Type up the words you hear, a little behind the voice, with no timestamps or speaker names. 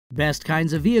Best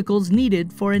kinds of vehicles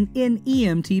needed for an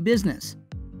NEMT business.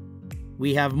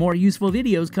 We have more useful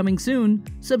videos coming soon.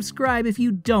 Subscribe if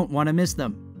you don't want to miss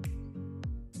them.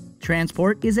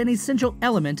 Transport is an essential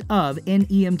element of an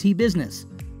NEMT business.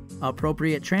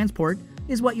 Appropriate transport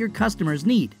is what your customers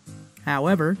need.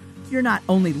 However, you're not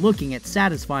only looking at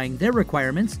satisfying their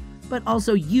requirements, but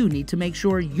also you need to make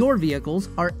sure your vehicles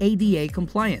are ADA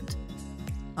compliant.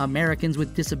 Americans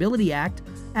with Disability Act,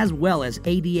 as well as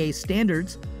ADA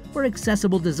standards for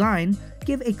accessible design,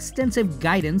 give extensive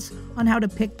guidance on how to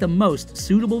pick the most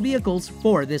suitable vehicles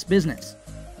for this business.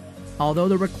 Although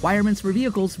the requirements for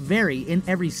vehicles vary in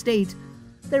every state,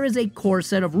 there is a core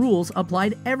set of rules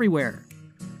applied everywhere.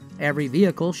 Every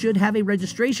vehicle should have a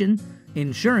registration,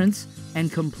 insurance,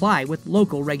 and comply with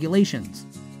local regulations.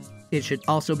 It should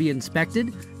also be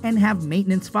inspected and have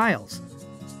maintenance files.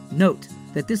 Note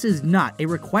that this is not a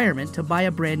requirement to buy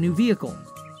a brand new vehicle.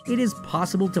 It is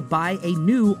possible to buy a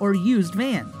new or used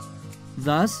van.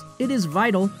 Thus, it is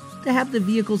vital to have the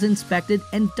vehicles inspected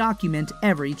and document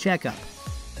every checkup.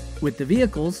 With the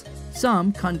vehicles,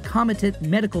 some concomitant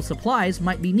medical supplies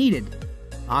might be needed: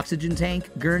 oxygen tank,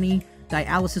 gurney,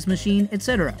 dialysis machine,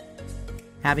 etc.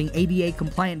 Having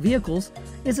ADA-compliant vehicles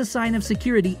is a sign of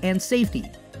security and safety.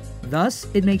 Thus,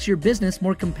 it makes your business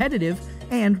more competitive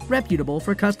and reputable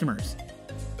for customers.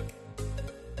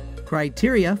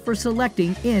 Criteria for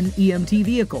selecting an NEMT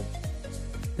vehicle.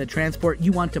 The transport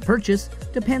you want to purchase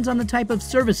depends on the type of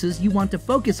services you want to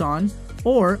focus on,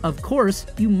 or, of course,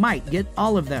 you might get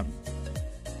all of them.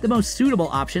 The most suitable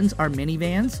options are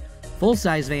minivans,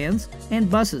 full-size vans, and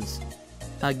buses.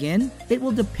 Again, it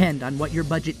will depend on what your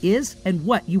budget is and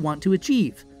what you want to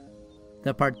achieve.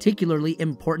 The particularly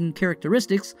important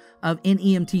characteristics of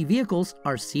NEMT vehicles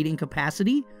are seating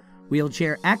capacity,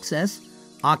 wheelchair access,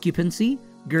 occupancy,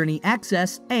 gurney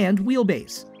access, and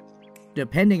wheelbase.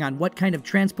 Depending on what kind of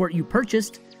transport you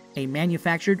purchased, a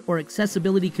manufactured or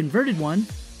accessibility converted one,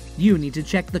 you need to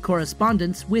check the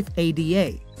correspondence with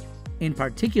ADA. In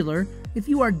particular, if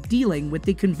you are dealing with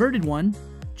the converted one,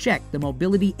 check the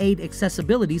Mobility Aid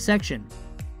Accessibility section.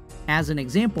 As an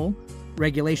example,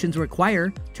 regulations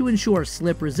require to ensure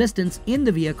slip resistance in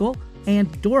the vehicle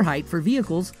and door height for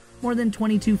vehicles more than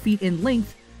 22 feet in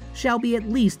length shall be at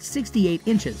least 68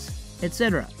 inches,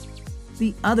 etc.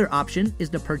 The other option is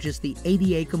to purchase the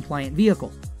ADA-compliant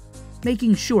vehicle.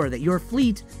 Making sure that your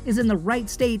fleet is in the right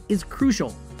state is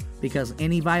crucial, because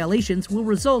any violations will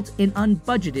result in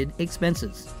unbudgeted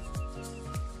expenses.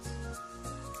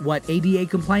 What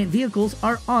ADA-compliant vehicles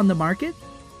are on the market?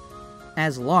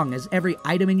 As long as every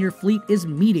item in your fleet is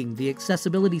meeting the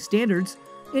accessibility standards,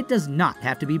 it does not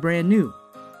have to be brand new.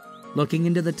 Looking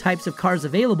into the types of cars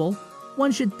available,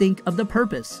 one should think of the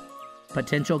purpose.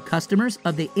 Potential customers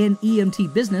of the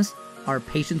NEMT business are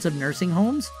patients of nursing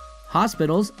homes,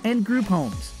 hospitals, and group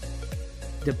homes.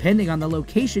 Depending on the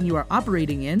location you are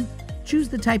operating in, choose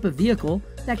the type of vehicle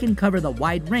that can cover the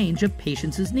wide range of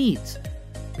patients' needs.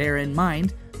 Bear in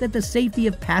mind that the safety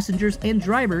of passengers and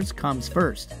drivers comes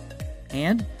first,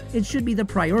 and it should be the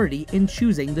priority in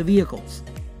choosing the vehicles.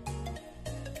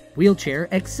 Wheelchair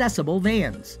accessible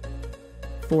vans.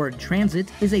 Ford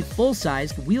Transit is a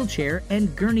full-sized wheelchair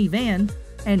and gurney van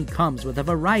and comes with a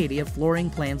variety of flooring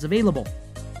plans available.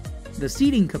 The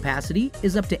seating capacity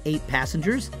is up to 8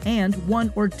 passengers and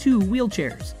 1 or 2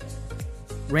 wheelchairs.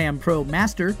 Ram Pro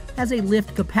Master has a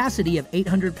lift capacity of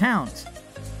 800 pounds.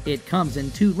 It comes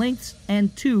in 2 lengths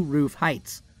and 2 roof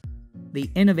heights.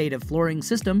 The innovative flooring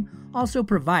system also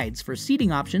provides for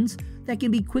seating options that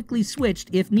can be quickly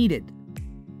switched if needed.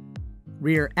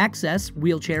 Rear access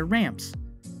wheelchair ramps.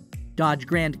 Dodge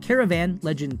Grand Caravan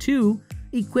Legend 2,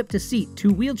 equipped to seat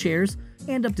 2 wheelchairs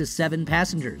and up to 7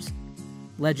 passengers.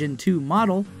 Legend 2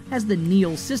 model has the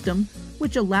kneel system,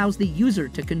 which allows the user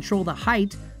to control the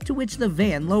height to which the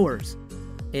van lowers.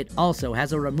 It also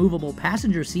has a removable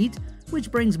passenger seat,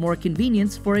 which brings more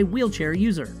convenience for a wheelchair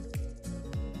user.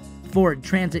 Ford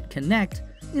Transit Connect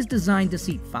is designed to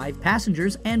seat 5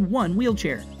 passengers and 1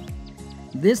 wheelchair.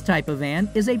 This type of van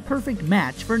is a perfect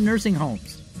match for nursing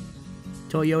homes.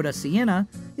 Toyota Sienna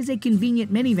is a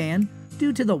convenient minivan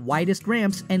due to the widest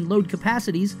ramps and load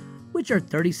capacities, which are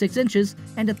 36 inches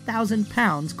and 1,000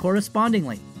 pounds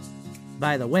correspondingly.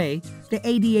 By the way, the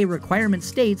ADA requirement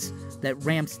states that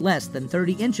ramps less than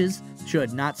 30 inches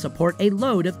should not support a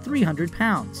load of 300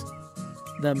 pounds.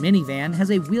 The minivan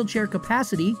has a wheelchair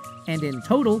capacity and in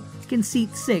total can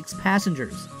seat 6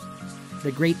 passengers.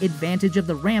 The great advantage of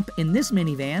the ramp in this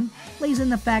minivan lays in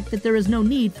the fact that there is no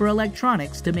need for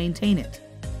electronics to maintain it.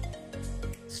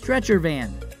 Stretcher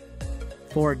van.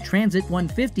 Ford Transit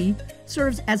 150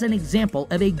 serves as an example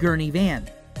of a gurney van.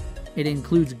 It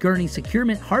includes gurney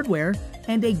securement hardware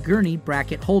and a gurney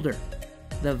bracket holder.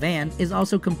 The van is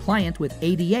also compliant with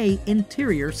ADA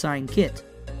interior sign kit.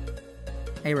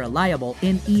 A reliable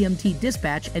NEMT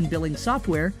dispatch and billing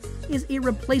software is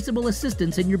irreplaceable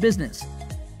assistance in your business,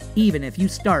 even if you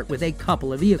start with a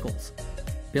couple of vehicles.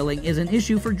 Billing is an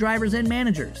issue for drivers and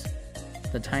managers.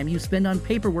 The time you spend on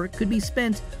paperwork could be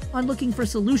spent on looking for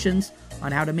solutions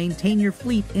on how to maintain your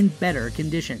fleet in better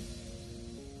condition.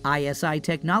 ISI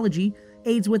technology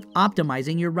aids with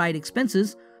optimizing your ride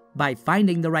expenses by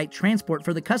finding the right transport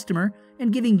for the customer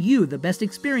and giving you the best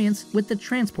experience with the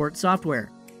transport software.